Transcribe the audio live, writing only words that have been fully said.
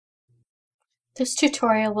This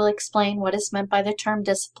tutorial will explain what is meant by the term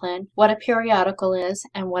discipline, what a periodical is,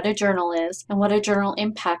 and what a journal is, and what a journal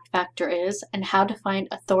impact factor is, and how to find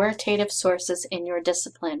authoritative sources in your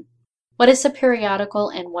discipline. What is a periodical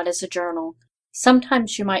and what is a journal?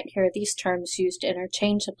 Sometimes you might hear these terms used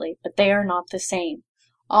interchangeably, but they are not the same.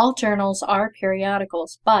 All journals are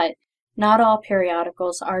periodicals, but not all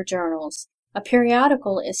periodicals are journals. A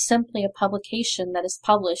periodical is simply a publication that is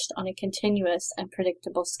published on a continuous and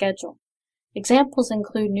predictable schedule. Examples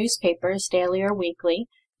include newspapers, daily or weekly,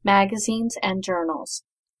 magazines, and journals.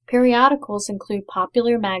 Periodicals include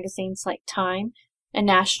popular magazines like Time and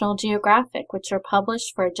National Geographic, which are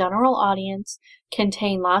published for a general audience,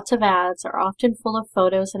 contain lots of ads, are often full of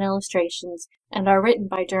photos and illustrations, and are written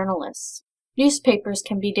by journalists. Newspapers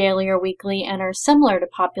can be daily or weekly and are similar to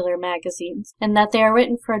popular magazines in that they are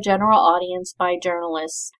written for a general audience by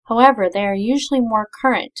journalists. However, they are usually more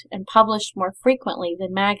current and published more frequently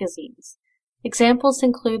than magazines. Examples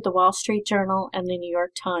include the Wall Street Journal and the New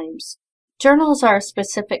York Times. Journals are a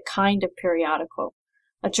specific kind of periodical.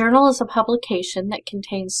 A journal is a publication that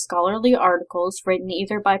contains scholarly articles written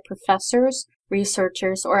either by professors,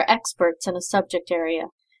 researchers, or experts in a subject area.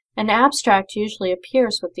 An abstract usually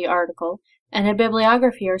appears with the article, and a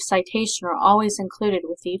bibliography or citation are always included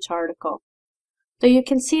with each article. Though you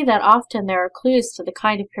can see that often there are clues to the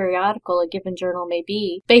kind of periodical a given journal may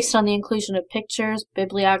be, based on the inclusion of pictures,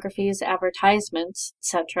 bibliographies, advertisements,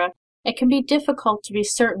 etc., it can be difficult to be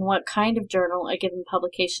certain what kind of journal a given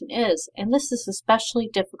publication is, and this is especially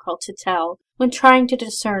difficult to tell when trying to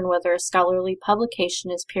discern whether a scholarly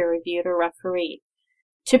publication is peer-reviewed or refereed.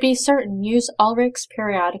 To be certain, use Ulrich's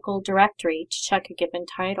periodical directory to check a given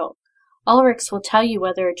title. Ulrich's will tell you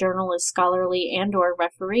whether a journal is scholarly and/or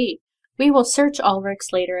refereed. We will search Ulrich's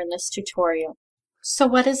later in this tutorial. So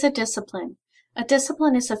what is a discipline? A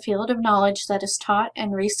discipline is a field of knowledge that is taught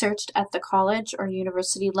and researched at the college or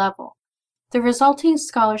university level. The resulting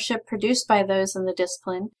scholarship produced by those in the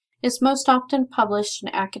discipline is most often published in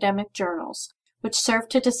academic journals, which serve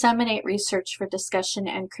to disseminate research for discussion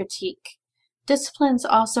and critique. Disciplines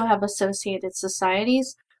also have associated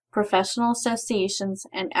societies, professional associations,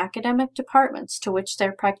 and academic departments to which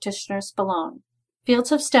their practitioners belong.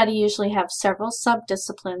 Fields of study usually have several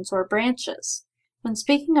sub-disciplines or branches. When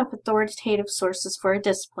speaking of authoritative sources for a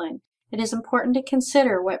discipline, it is important to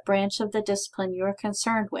consider what branch of the discipline you are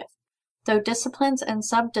concerned with. Though disciplines and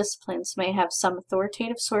sub-disciplines may have some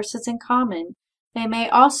authoritative sources in common, they may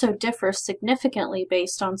also differ significantly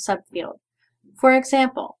based on subfield. For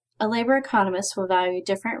example, a labor economist will value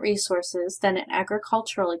different resources than an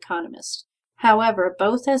agricultural economist. However,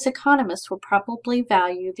 both as economists will probably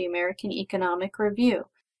value the American Economic Review,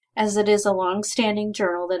 as it is a long-standing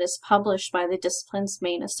journal that is published by the discipline's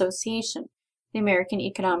main association, the American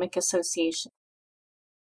Economic Association.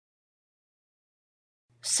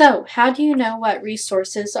 So, how do you know what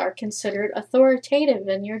resources are considered authoritative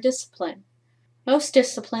in your discipline? Most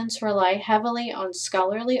disciplines rely heavily on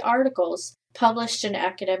scholarly articles published in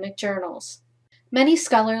academic journals. Many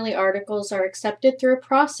scholarly articles are accepted through a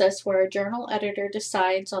process where a journal editor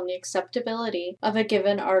decides on the acceptability of a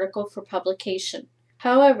given article for publication.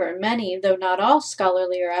 However, many, though not all,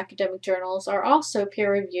 scholarly or academic journals are also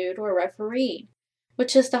peer-reviewed or refereed,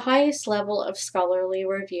 which is the highest level of scholarly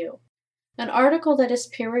review. An article that is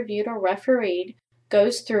peer-reviewed or refereed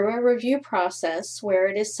goes through a review process where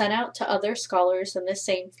it is sent out to other scholars in the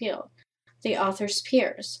same field, the author's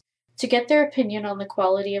peers, to get their opinion on the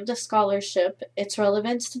quality of the scholarship, its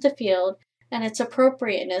relevance to the field, and its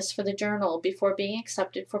appropriateness for the journal before being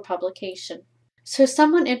accepted for publication. So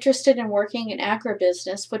someone interested in working in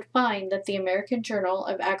agribusiness would find that the American Journal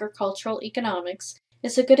of Agricultural Economics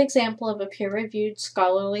is a good example of a peer-reviewed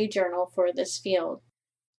scholarly journal for this field.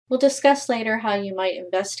 We'll discuss later how you might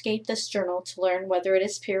investigate this journal to learn whether it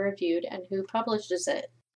is peer-reviewed and who publishes it.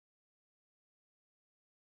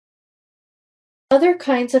 Other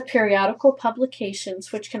kinds of periodical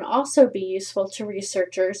publications which can also be useful to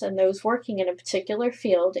researchers and those working in a particular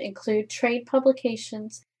field include trade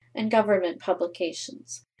publications and government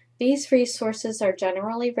publications. These resources are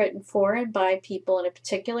generally written for and by people in a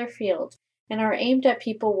particular field and are aimed at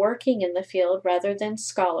people working in the field rather than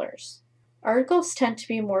scholars. Articles tend to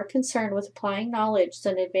be more concerned with applying knowledge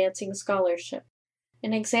than advancing scholarship.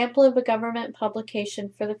 An example of a government publication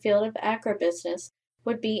for the field of agribusiness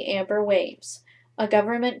would be Amber Waves, a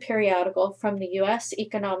government periodical from the U.S.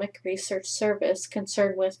 Economic Research Service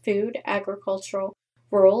concerned with food, agricultural,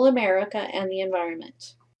 rural America, and the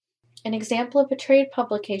environment. An example of a trade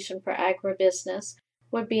publication for agribusiness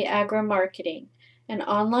would be Agri-Marketing, an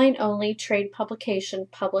online-only trade publication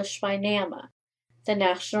published by NAMA, the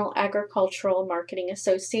National Agricultural Marketing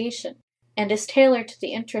Association. and is tailored to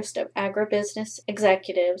the interest of agribusiness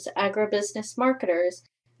executives, agribusiness marketers,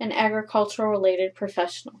 and agricultural-related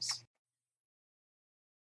professionals.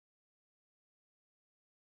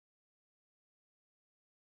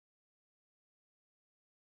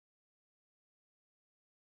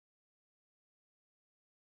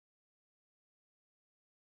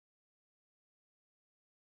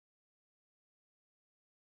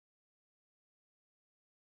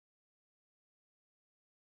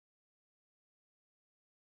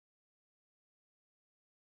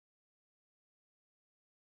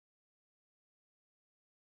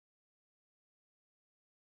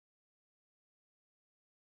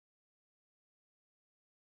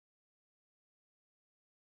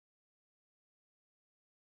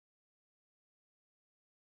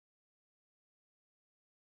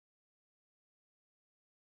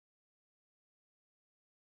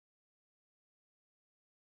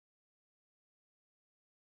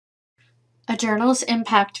 A journal's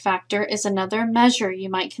impact factor is another measure you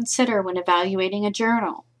might consider when evaluating a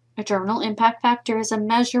journal. A journal impact factor is a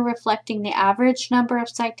measure reflecting the average number of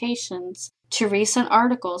citations to recent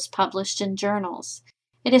articles published in journals.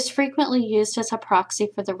 It is frequently used as a proxy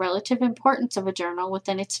for the relative importance of a journal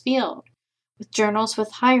within its field, with journals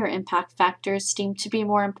with higher impact factors deemed to be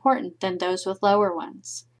more important than those with lower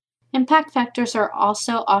ones. Impact factors are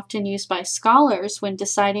also often used by scholars when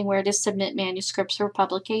deciding where to submit manuscripts for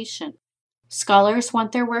publication. Scholars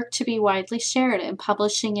want their work to be widely shared, and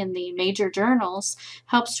publishing in the major journals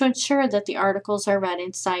helps to ensure that the articles are read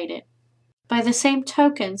and cited. By the same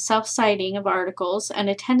token, self-citing of articles and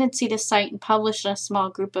a tendency to cite and publish in a small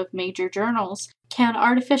group of major journals can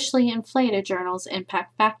artificially inflate a journal's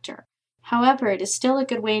impact factor. However, it is still a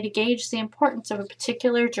good way to gauge the importance of a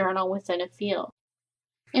particular journal within a field.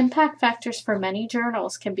 Impact factors for many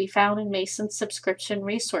journals can be found in Mason's subscription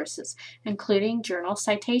resources, including journal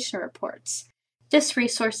citation reports. This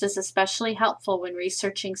resource is especially helpful when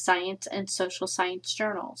researching science and social science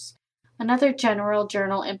journals. Another general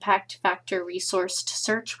journal impact factor resource to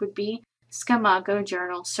search would be Scimago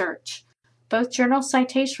Journal Search. Both journal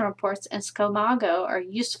citation reports and Scimago are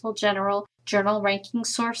useful general journal ranking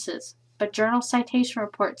sources, but journal citation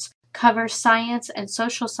reports cover science and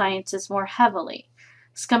social sciences more heavily.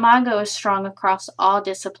 Scimago is strong across all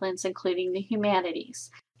disciplines, including the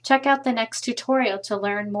humanities. Check out the next tutorial to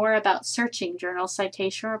learn more about searching journal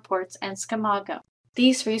citation reports and Scimago.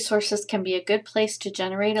 These resources can be a good place to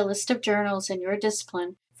generate a list of journals in your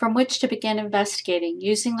discipline from which to begin investigating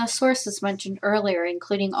using the sources mentioned earlier,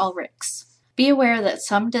 including Ulrich's. Be aware that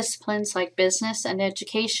some disciplines like business and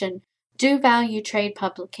education do value trade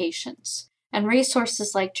publications, and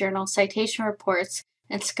resources like journal citation reports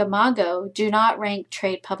and Scimago do not rank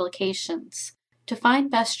trade publications. To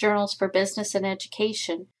find best journals for business and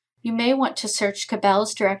education, you may want to search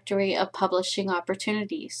Cabell's Directory of Publishing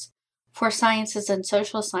Opportunities. For sciences and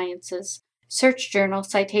social sciences, search journal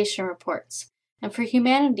citation reports, and for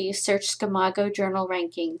humanities, search Scimago journal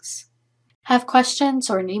rankings. Have questions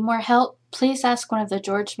or need more help? Please ask one of the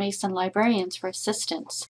George Mason librarians for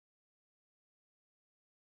assistance.